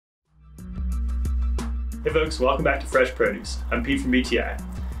Hey folks, welcome back to Fresh Produce. I'm Pete from BTI.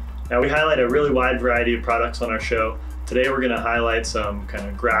 Now we highlight a really wide variety of products on our show. Today we're going to highlight some kind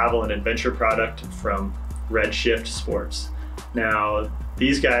of gravel and adventure product from Redshift Sports. Now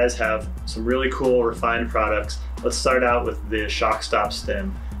these guys have some really cool refined products. Let's start out with the ShockStop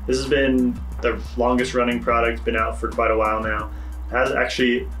Stem. This has been the longest running product, been out for quite a while now. It has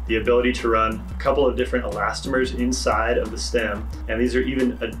actually the ability to run a couple of different elastomers inside of the stem, and these are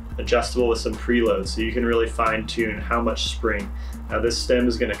even adjustable with some preloads, so you can really fine tune how much spring. Now this stem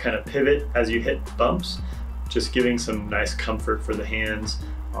is going to kind of pivot as you hit bumps, just giving some nice comfort for the hands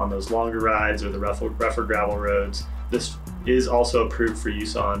on those longer rides or the rougher gravel roads. This is also approved for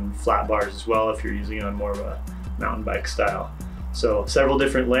use on flat bars as well if you're using it on more of a mountain bike style. So several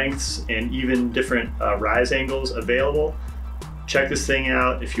different lengths and even different rise angles available. Check this thing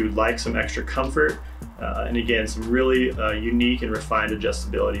out if you would like some extra comfort. And again, some really unique and refined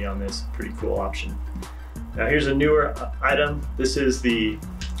adjustability on this pretty cool option. Now here's a newer item. This is the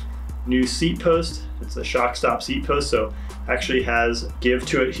new seat post. It's a ShockStop seat post, so actually has give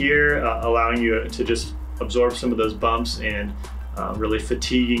to it here, allowing you to just absorb some of those bumps and really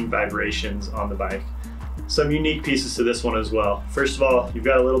fatiguing vibrations on the bike. Some unique pieces to this one as well. First of all, you've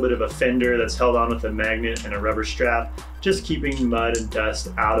got a little bit of a fender that's held on with a magnet and a rubber strap, just keeping mud and dust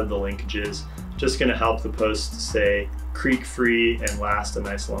out of the linkages. Just gonna help the post stay creak free and last a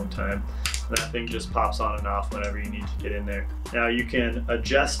nice long time. And that thing just pops on and off whenever you need to get in there. Now you can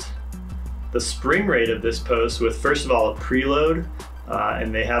adjust the spring rate of this post with, first of all, a preload,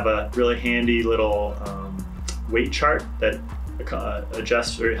 and they have a really handy little weight chart that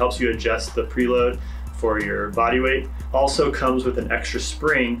adjusts or helps you adjust the preload for your body weight. Also comes with an extra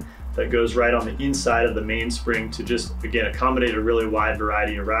spring that goes right on the inside of the main spring to just, again, accommodate a really wide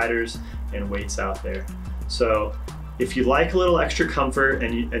variety of riders and weights out there. So if you like a little extra comfort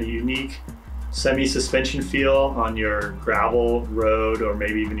and a unique semi-suspension feel on your gravel road or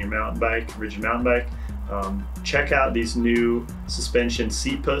maybe even your mountain bike, rigid mountain bike, check out these new suspension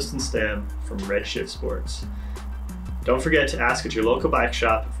seat post and stem from Redshift Sports. Don't forget to ask at your local bike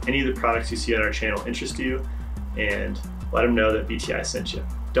shop if any of the products you see on our channel interest you, and let them know that BTI sent you.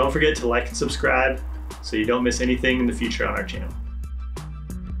 Don't forget to like and subscribe so you don't miss anything in the future on our channel.